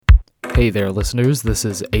Hey there, listeners. This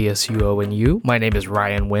is ASUONU. My name is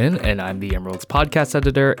Ryan Wynn, and I'm the Emerald's podcast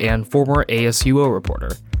editor and former ASUO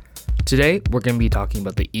reporter. Today, we're going to be talking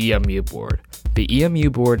about the EMU board. The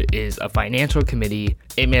EMU board is a financial committee.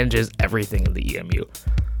 It manages everything in the EMU,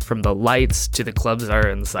 from the lights to the clubs that are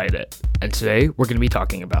inside it. And today, we're going to be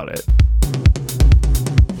talking about it.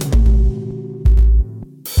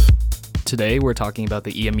 Today, we're talking about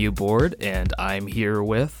the EMU board, and I'm here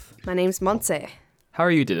with... My name's Montse. How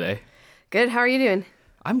are you today? Good. How are you doing?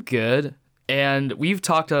 I'm good. And we've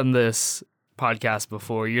talked on this podcast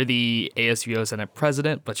before. You're the ASUO Senate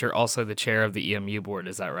president, but you're also the chair of the EMU board.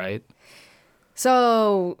 Is that right?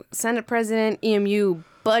 So, Senate President, EMU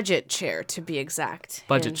budget chair, to be exact.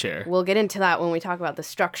 Budget chair. We'll get into that when we talk about the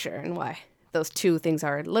structure and why those two things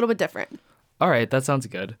are a little bit different. All right. That sounds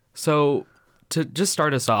good. So, to just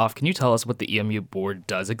start us off, can you tell us what the EMU board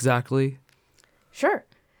does exactly? Sure.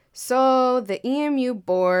 So, the EMU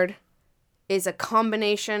board is a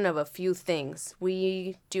combination of a few things.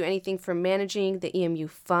 We do anything from managing the EMU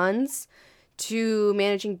funds to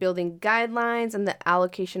managing building guidelines and the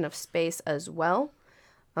allocation of space as well.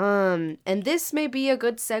 And this may be a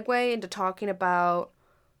good segue into talking about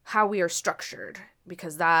how we are structured,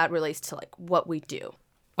 because that relates to like what we do.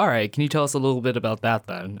 All right. Can you tell us a little bit about that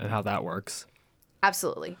then and how that works?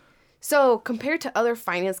 Absolutely. So compared to other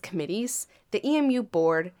finance committees, the EMU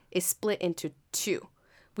board is split into two.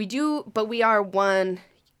 We are one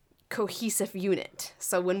cohesive unit.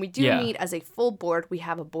 So when we meet as a full board, we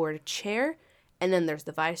have a board chair, and then there's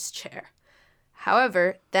the vice chair.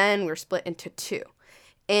 However, then we're split into two.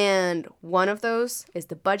 And one of those is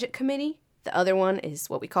the budget committee. The other one is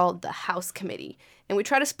what we call the house committee. And we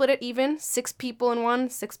try to split it even, 6 people in one,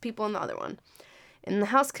 6 people in the other one. In the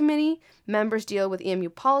House Committee, members deal with EMU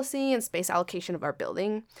policy and space allocation of our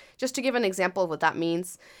building. Just to give an example of what that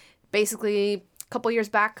means, basically, a couple years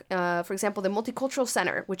back, for example, the Multicultural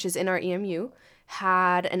Center, which is in our EMU,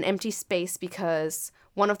 had an empty space because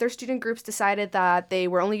one of their student groups decided that they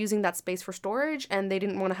were only using that space for storage and they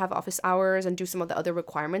didn't want to have office hours and do some of the other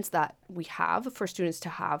requirements that we have for students to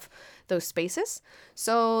have those spaces.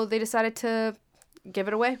 So they decided to give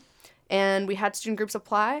it away. And we had student groups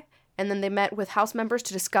apply. And then they met with House members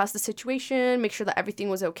to discuss the situation, make sure that everything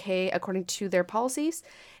was okay according to their policies.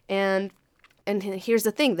 And here's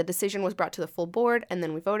the thing, the decision was brought to the full board, and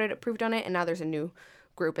then we voted, approved on it, and now there's a new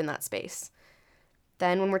group in that space.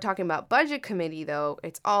 Then when we're talking about budget committee, though,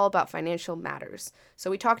 it's all about financial matters. So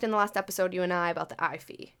we talked in the last episode, you and I, about the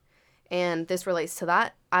I-fee. And this relates to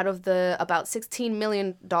that. Out of the about $16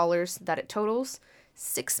 million that it totals,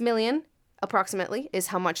 $6 million approximately is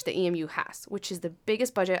how much the EMU has, which is the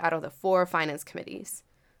biggest budget out of the 4 finance committees.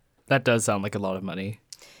 That does sound like a lot of money.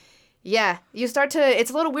 Yeah, it's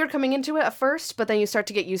a little weird coming into it at first, but then you start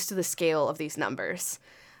to get used to the scale of these numbers.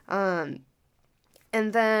 And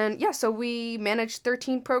then, so we manage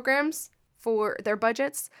 13 programs for their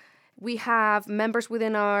budgets. We have members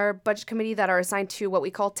within our budget committee that are assigned to what we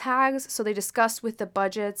call tags. So they discuss with the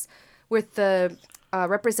budgets, with the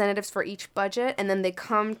representatives for each budget, and then they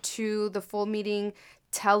come to the full meeting,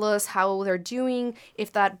 tell us how they're doing,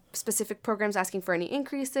 if that specific program's asking for any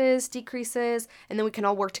increases, decreases, and then we can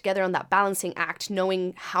all work together on that balancing act,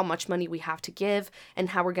 knowing how much money we have to give and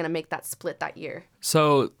how we're going to make that split that year.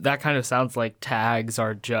 So that kind of sounds like tags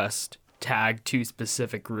are just tagged to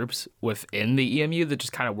specific groups within the EMU that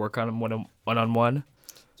just kind of work on them one-on-one?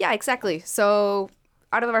 Yeah, exactly. So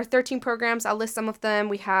out of our 13 programs, I'll list some of them.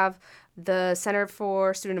 We have the Center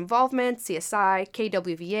for Student Involvement, CSI,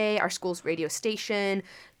 KWVA, our school's radio station,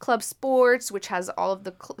 Club Sports, which has all of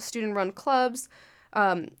the student-run clubs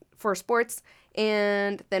for sports.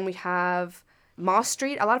 And then we have Moss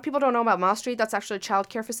Street. A lot of people don't know about Moss Street. That's actually a child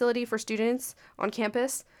care facility for students on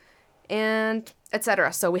campus, and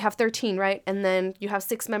etc. So we have 13, right? And then you have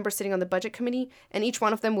 6 members sitting on the budget committee, and each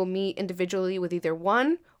one of them will meet individually with either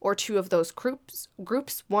 1 or 2 of those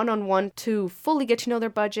groups one-on-one to fully get to know their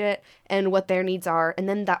budget and what their needs are. And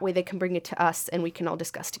then that way they can bring it to us and we can all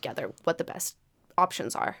discuss together what the best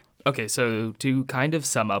options are. Okay, so to kind of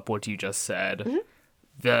sum up what you just said,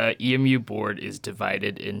 the EMU board is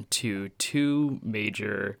divided into 2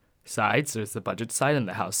 major sides. There's the budget side and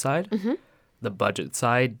the house side. The budget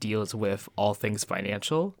side deals with all things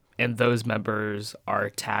financial, and those members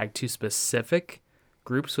are tagged to specific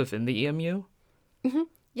groups within the EMU.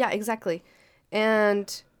 Yeah, exactly.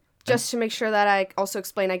 And just to make sure that I also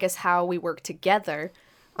explain, I guess, how we work together,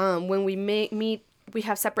 when we meet, we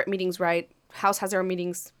have separate meetings, right? House has their own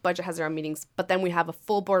meetings, budget has their own meetings, but then we have a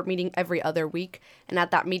full board meeting every other week. And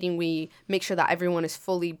at that meeting, we make sure that everyone is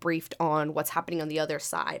fully briefed on what's happening on the other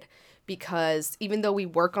side. because even though we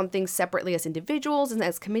work on things separately as individuals and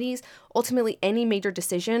as committees, ultimately any major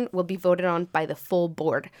decision will be voted on by the full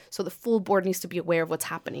board. So the full board needs to be aware of what's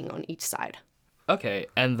happening on each side. Okay,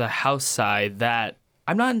 and the House side, that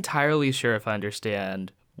I'm not entirely sure if I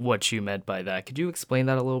understand what you meant by that. Could you explain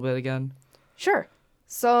that a little bit again? Sure.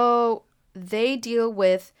 So they deal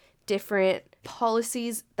with different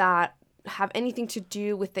policies that have anything to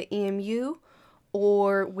do with the EMU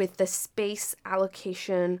or with the space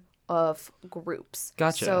allocation of groups.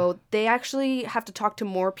 Gotcha. So they actually have to talk to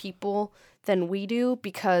more people than we do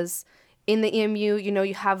because in the EMU,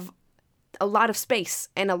 you have a lot of space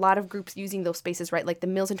and a lot of groups using those spaces, right? Like the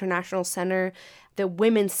Mills International Center, the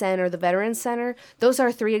Women's Center, the Veterans Center. Those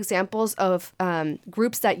are 3 examples of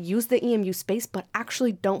groups that use the EMU space but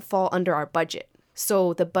actually don't fall under our budget.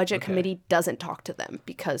 So the budget committee doesn't talk to them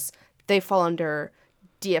because they fall under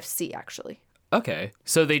DFC, actually. Okay,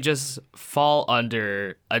 so they just fall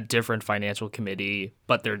under a different financial committee,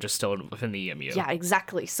 but they're just still within the EMU. Yeah,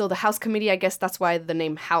 exactly. So the House committee, I guess that's why the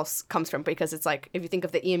name House comes from, because it's like, if you think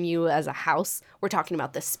of the EMU as a house, we're talking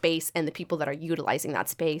about the space and the people that are utilizing that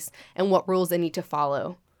space and what rules they need to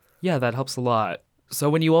follow. Yeah, that helps a lot. So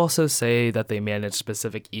when you also say that they manage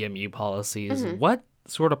specific EMU policies, what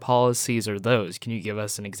sort of policies are those? Can you give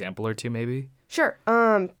us an example or two, maybe? Sure.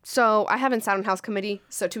 So I haven't sat on House committee,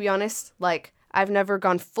 so to be honest, I've never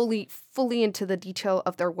gone fully into the detail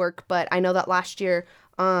of their work, but I know that last year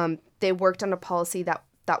they worked on a policy that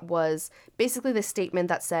was basically the statement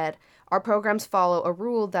that said our programs follow a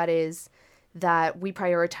rule that is that we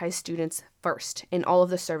prioritize students first in all of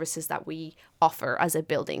the services that we offer as a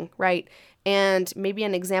building, right? And maybe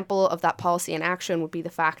an example of that policy in action would be the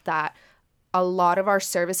fact that a lot of our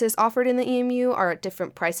services offered in the EMU are at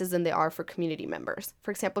different prices than they are for community members.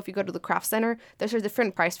 For example, if you go to the craft center, there's a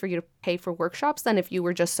different price for you to pay for workshops than if you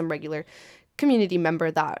were just some regular community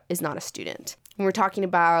member that is not a student. When we're talking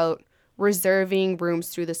about reserving rooms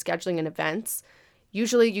through the scheduling and events,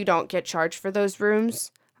 usually you don't get charged for those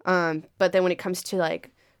rooms. But then when it comes to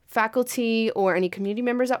faculty or any community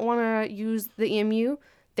members that want to use the EMU,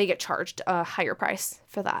 they get charged a higher price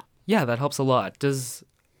for that. Yeah, that helps a lot.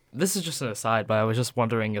 This is just an aside, but I was just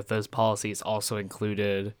wondering if those policies also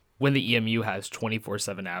included when the EMU has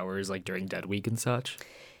 24/7 hours, like during Dead Week and such.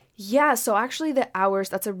 Yeah, so actually the hours,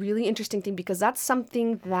 that's a really interesting thing because that's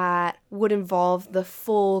something that would involve the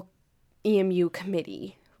full EMU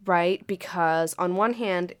committee, right? Because on one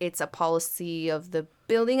hand, it's a policy of the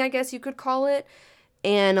building, I guess you could call it.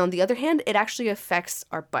 And on the other hand, it actually affects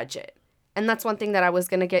our budget. And that's one thing that I was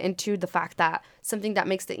going to get into, the fact that something that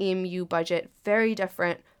makes the EMU budget very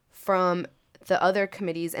different from the other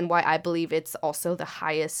committees and why I believe it's also the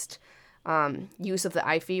highest use of the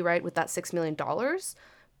IFE, right, with that $6 million.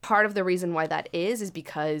 Part of the reason why that is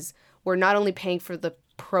because we're not only paying for the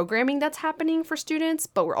programming that's happening for students,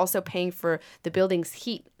 but we're also paying for the building's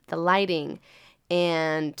heat, the lighting,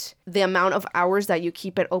 and the amount of hours that you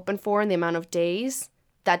keep it open for and the amount of days.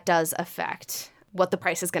 That does affect what the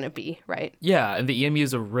price is going to be, right? Yeah, and the EMU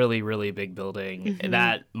is a really, really big building, and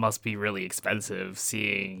that must be really expensive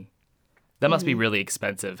That must be really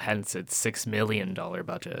expensive, hence its $6 million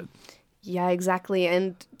budget. Yeah, exactly.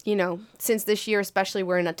 And, since this year especially,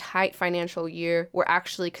 we're in a tight financial year, we're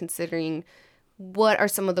actually considering what are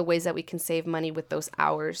some of the ways that we can save money with those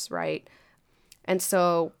hours, right? And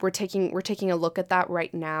so we're taking a look at that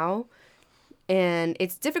right now. And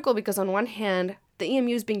it's difficult because on one hand, the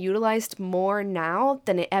EMU is being utilized more now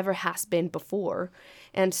than it ever has been before.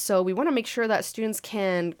 And so we want to make sure that students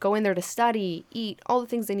can go in there to study, eat, all the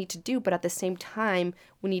things they need to do. But at the same time,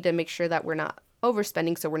 we need to make sure that we're not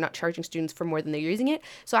overspending, so we're not charging students for more than they're using it.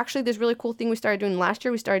 So actually, this really cool thing we started doing last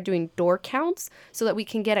year, we started doing door counts so that we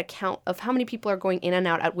can get a count of how many people are going in and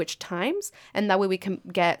out at which times. And that way we can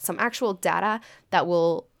get some actual data that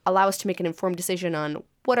will allow us to make an informed decision on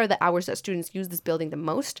what are the hours that students use this building the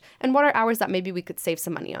most and what are hours that maybe we could save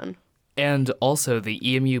some money on. And also, the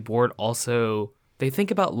EMU board they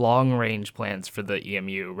think about long-range plans for the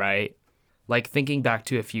EMU, right? Like, thinking back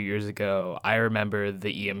to a few years ago, I remember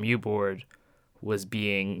the EMU board was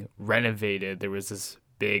being renovated. There was this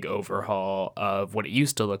big overhaul of what it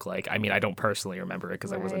used to look like. I mean, I don't personally remember it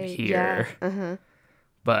because I wasn't here. Yeah.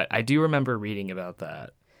 But I do remember reading about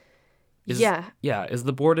that. Is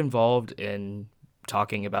the board involved in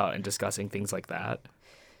talking about and discussing things like that?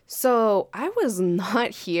 So I was not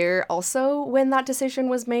here also when that decision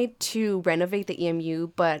was made to renovate the EMU,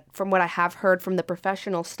 but from what I have heard from the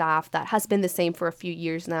professional staff, that has been the same for a few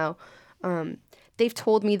years now. they've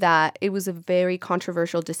told me that it was a very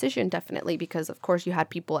controversial decision, definitely, because of course you had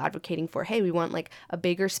people advocating for, hey, we want like a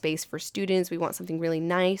bigger space for students. We want something really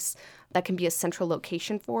nice that can be a central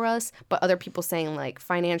location for us. But other people saying like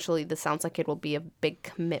financially, this sounds like it will be a big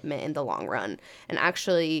commitment in the long run. And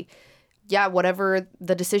actually, yeah, whatever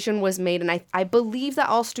the decision was made, and I believe that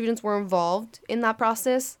all students were involved in that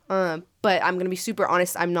process, but I'm going to be super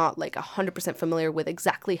honest, I'm not like 100% familiar with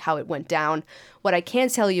exactly how it went down. What I can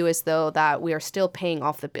tell you is, though, that we are still paying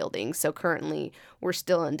off the building, so currently we're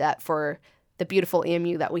still in debt for the beautiful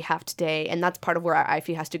EMU that we have today, and that's part of where our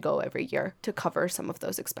IFE has to go every year to cover some of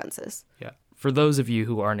those expenses. Yeah. For those of you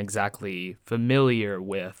who aren't exactly familiar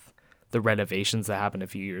with the renovations that happened a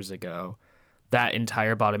few years ago, that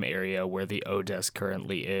entire bottom area where the O desk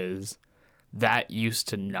currently is, that used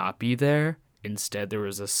to not be there. Instead, there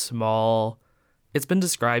was a small, it's been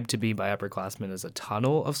described to be by upperclassmen as a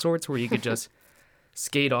tunnel of sorts where you could just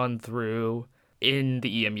skate on through in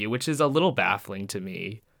the EMU, which is a little baffling to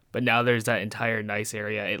me. But now there's that entire nice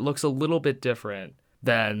area. It looks a little bit different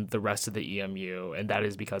than the rest of the EMU, and that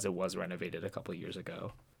is because it was renovated a couple of years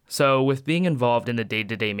ago. So with being involved in the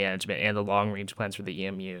day-to-day management and the long-range plans for the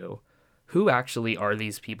EMU, who actually are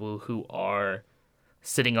these people who are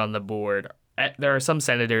sitting on the board? There are some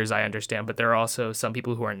senators, I understand, but there are also some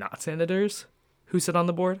people who are not senators who sit on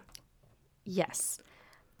the board? Yes.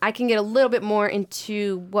 I can get a little bit more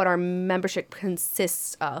into what our membership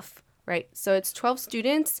consists of, right? So it's 12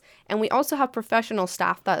 students, and we also have professional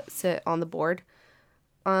staff that sit on the board.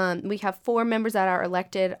 We have 4 members that are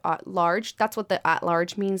elected at large. That's what the at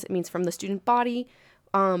large means. It means from the student body.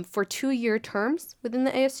 For 2-year terms within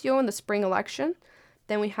the ASUO in the spring election.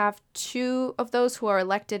 Then we have 2 of those who are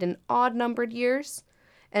elected in odd-numbered years,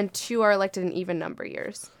 and 2 are elected in even-number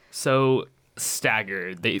years. So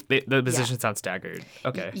staggered. The position sounds staggered.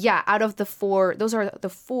 Okay. Yeah, out of the 4, those are the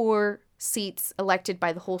 4 seats elected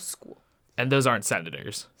by the whole school. And those aren't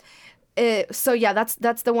senators. So yeah,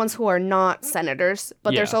 that's the ones who are not senators.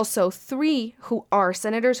 But there's also 3 who are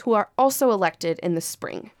senators who are also elected in the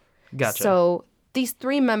spring. Gotcha. So these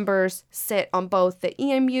 3 members sit on both the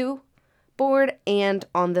EMU board and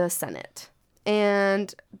on the Senate.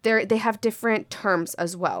 And they have different terms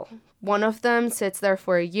as well. One of them sits there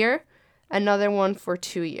for a year, another one for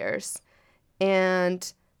 2 years.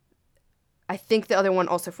 And I think the other one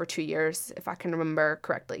also for 2 years, if I can remember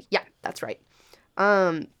correctly. Yeah, that's right.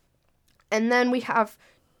 And then we have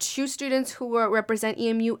 2 students who represent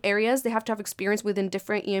EMU areas. They have to have experience within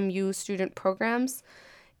different EMU student programs.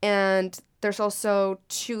 And there's also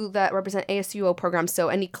 2 that represent ASUO programs, so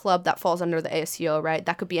any club that falls under the ASUO, right?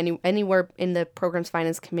 That could be anywhere in the Programs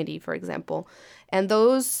Finance Committee, for example. And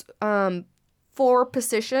those 4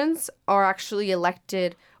 positions are actually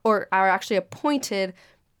elected or are actually appointed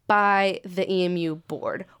by the EMU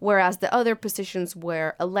board, whereas the other positions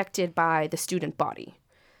were elected by the student body.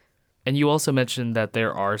 And you also mentioned that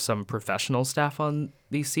there are some professional staff on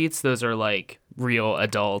these seats. Those are like real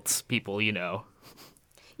adults, people, you know.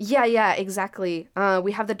 Yeah, exactly.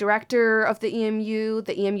 We have the director of the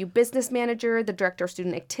EMU business manager, the director of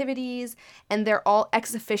student activities, and they're all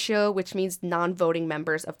ex officio, which means non-voting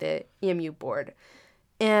members of the EMU board.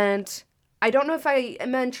 And I don't know if I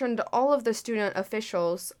mentioned all of the student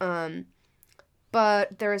officials,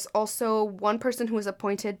 but there is also one person who is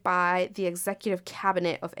appointed by the executive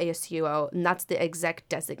cabinet of ASUO, and that's the exec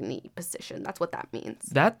designee position. That's what that means.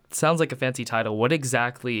 That sounds like a fancy title. What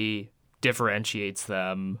exactly differentiates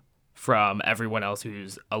them from everyone else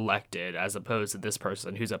who's elected as opposed to this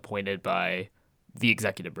person who's appointed by the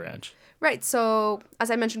executive branch? Right. So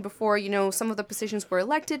as I mentioned before, some of the positions were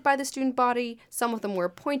elected by the student body. Some of them were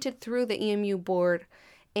appointed through the EMU board.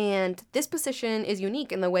 And this position is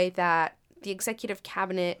unique in the way that the executive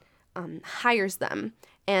cabinet hires them,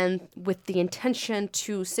 and with the intention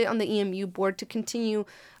to sit on the EMU board to continue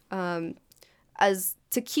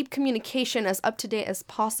to keep communication as up to date as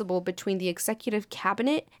possible between the executive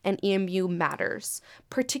cabinet and EMU matters,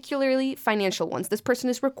 particularly financial ones. This person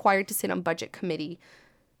is required to sit on budget committee,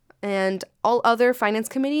 and all other finance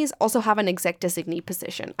committees also have an exec designee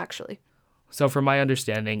position, actually. So from my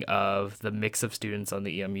understanding of the mix of students on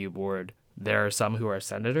the EMU board, there are some who are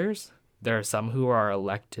senators. There are some who are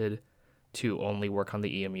elected to only work on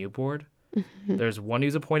the EMU board. Mm-hmm. There's one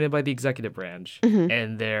who's appointed by the executive branch,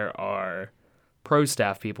 and there are pro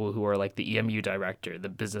staff people who are like the EMU director, the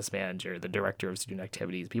business manager, the director of student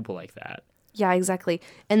activities, people like that. Yeah, exactly.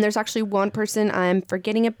 And there's actually one person I'm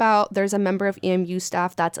forgetting about. There's a member of EMU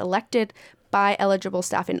staff that's elected by eligible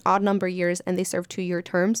staff in odd number years, and they serve 2-year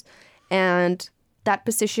terms. And that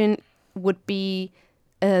position would be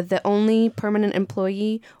the only permanent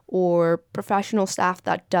employee or professional staff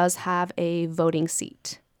that does have a voting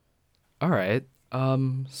seat. All right.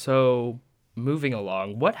 So moving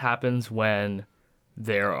along, what happens when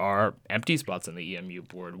there are empty spots on the EMU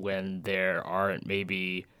board, when there aren't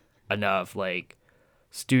maybe enough like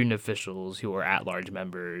student officials who are at-large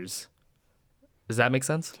members? Does that make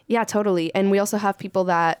sense? Yeah, totally. And we also have people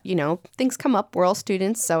that, things come up. We're all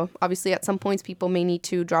students. So obviously at some points people may need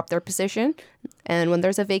to drop their position. And when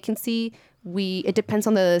there's a vacancy, it depends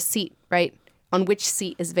on the seat, right? On which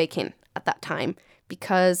seat is vacant at that time.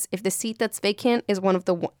 Because if the seat that's vacant is one of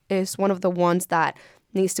the ones that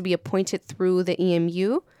needs to be appointed through the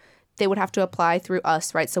EMU, they would have to apply through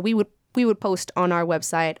us, right? So we would post on our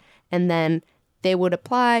website, and then they would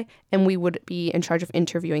apply, and we would be in charge of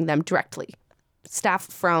interviewing them directly. Staff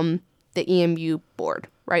from the EMU board,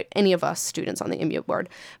 right? Any of us students on the EMU board.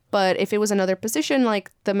 But if it was another position,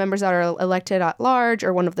 like the members that are elected at large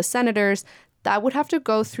or one of the senators, that would have to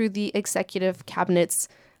go through the executive cabinet's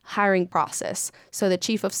hiring process. So the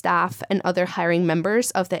chief of staff and other hiring members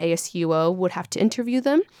of the ASUO would have to interview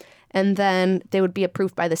them, and then they would be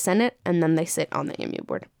approved by the Senate, and then they sit on the EMU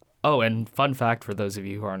board. Oh, and fun fact for those of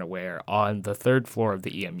you who aren't aware, on the third floor of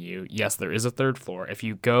the EMU, yes, there is a third floor. If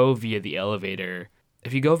you go via the elevator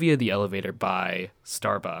by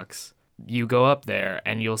Starbucks, you go up there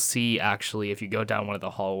and you'll see actually, if you go down one of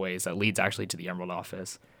the hallways that leads actually to the Emerald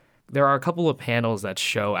office, there are a couple of panels that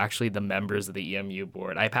show actually the members of the EMU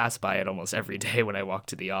board. I pass by it almost every day when I walk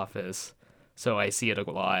to the office, so I see it a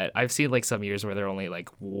lot. I've seen like some years where there are only like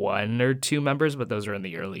 1 or 2 members, but those are in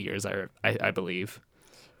the early years, I believe.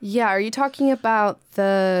 Yeah, are you talking about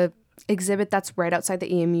the exhibit that's right outside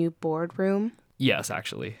the EMU boardroom? Yes,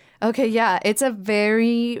 actually. Okay, yeah, it's a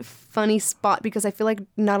very funny spot because I feel like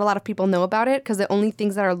not a lot of people know about it because the only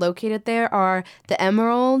things that are located there are the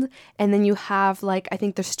Emerald, and then you have like, I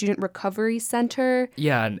think the Student Recovery Center.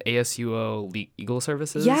 Yeah, and ASUO Legal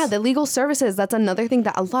Services. Yeah, the legal services. That's another thing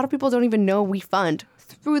that a lot of people don't even know we fund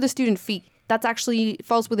through the student fee. That's actually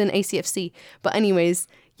falls within ACFC. But anyways,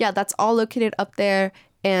 yeah, that's all located up there.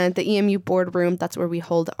 And the EMU boardroom, that's where we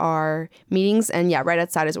hold our meetings. And yeah, right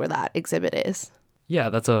outside is where that exhibit is. Yeah,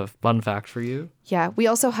 that's a fun fact for you. Yeah, we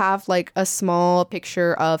also have like a small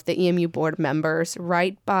picture of the EMU board members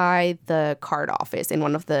right by the card office in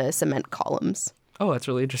one of the cement columns. Oh, that's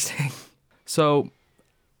really interesting. So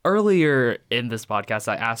earlier in this podcast,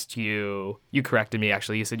 I asked you corrected me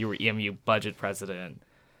actually, you said you were EMU budget president.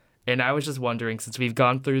 And I was just wondering, since we've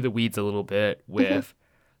gone through the weeds a little bit with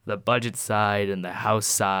the budget side and the House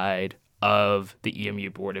side of the EMU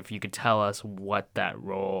board, if you could tell us what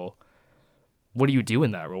do you do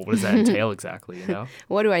in that role? What does that entail exactly,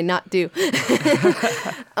 What do I not do?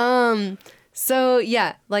 So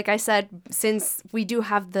yeah, like I said, since we do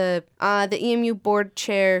have the EMU board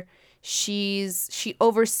chair, she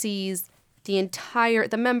oversees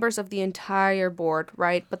the members of the entire board,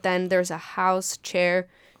 right? But then there's a House chair.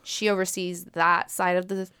 She oversees that side of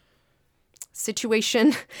the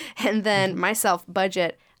situation. And then myself,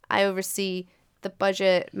 budget, I oversee the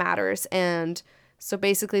budget matters. And so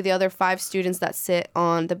basically the other 5 students that sit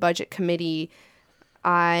on the budget committee,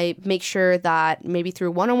 I make sure that maybe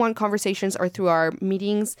through one-on-one conversations or through our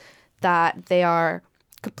meetings that they are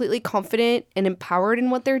completely confident and empowered in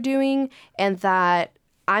what they're doing, and that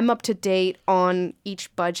I'm up to date on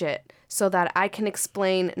each budget so that I can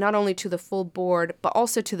explain not only to the full board, but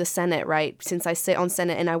also to the Senate, right? Since I sit on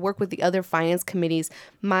Senate and I work with the other finance committees,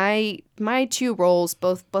 my 2 roles,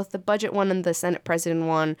 both the budget one and the Senate president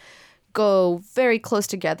one, go very close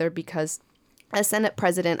together because as Senate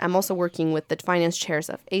president, I'm also working with the finance chairs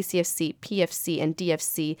of ACFC, PFC, and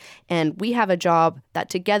DFC, and we have a job that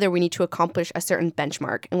together we need to accomplish a certain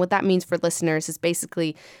benchmark. And what that means for listeners is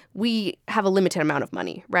basically we have a limited amount of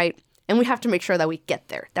money, right? And we have to make sure that we get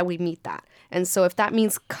there, that we meet that. And so if that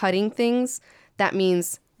means cutting things, that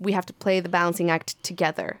means we have to play the balancing act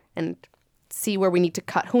together and see where we need to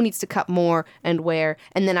cut, who needs to cut more and where.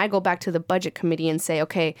 And then I go back to the budget committee and say,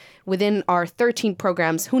 okay, within our 13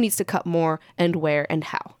 programs, who needs to cut more and where and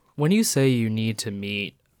how? When you say you need to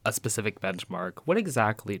meet a specific benchmark, what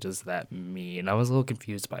exactly does that mean? I was a little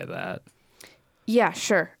confused by that. Yeah,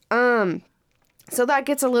 sure. So that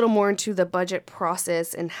gets a little more into the budget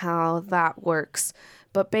process and how that works.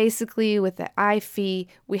 But basically with the IFE,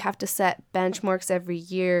 we have to set benchmarks every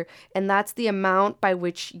year, and that's the amount by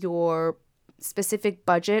which your specific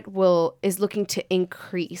budget is looking to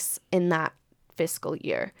increase in that fiscal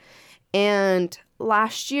year. And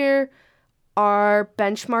last year, our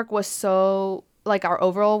benchmark was our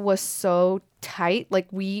overall was so tight. Like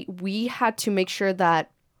we had to make sure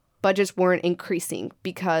that budgets weren't increasing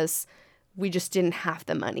because we just didn't have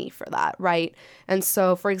the money for that, right? And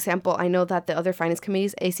so, for example, I know that the other finance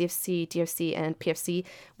committees, ACFC, DFC, and PFC,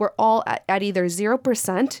 were all at either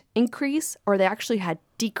 0% increase or they actually had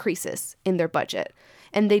decreases in their budget.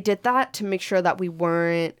 And they did that to make sure that we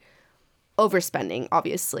weren't overspending,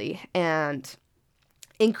 obviously, and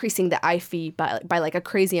increasing the IFE by like a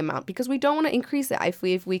crazy amount, because we don't want to increase the IFE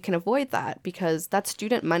if we can avoid that, because that's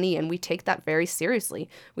student money and we take that very seriously.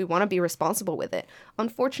 We want to be responsible with it.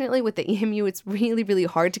 Unfortunately, with the EMU, it's really, really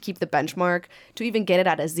hard to keep the benchmark, to even get it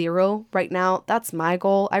at a 0 right now. That's my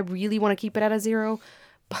goal. I really want to keep it at a 0,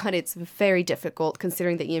 but it's very difficult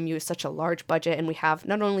considering the EMU is such a large budget and we have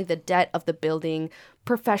not only the debt of the building,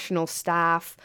 professional staff,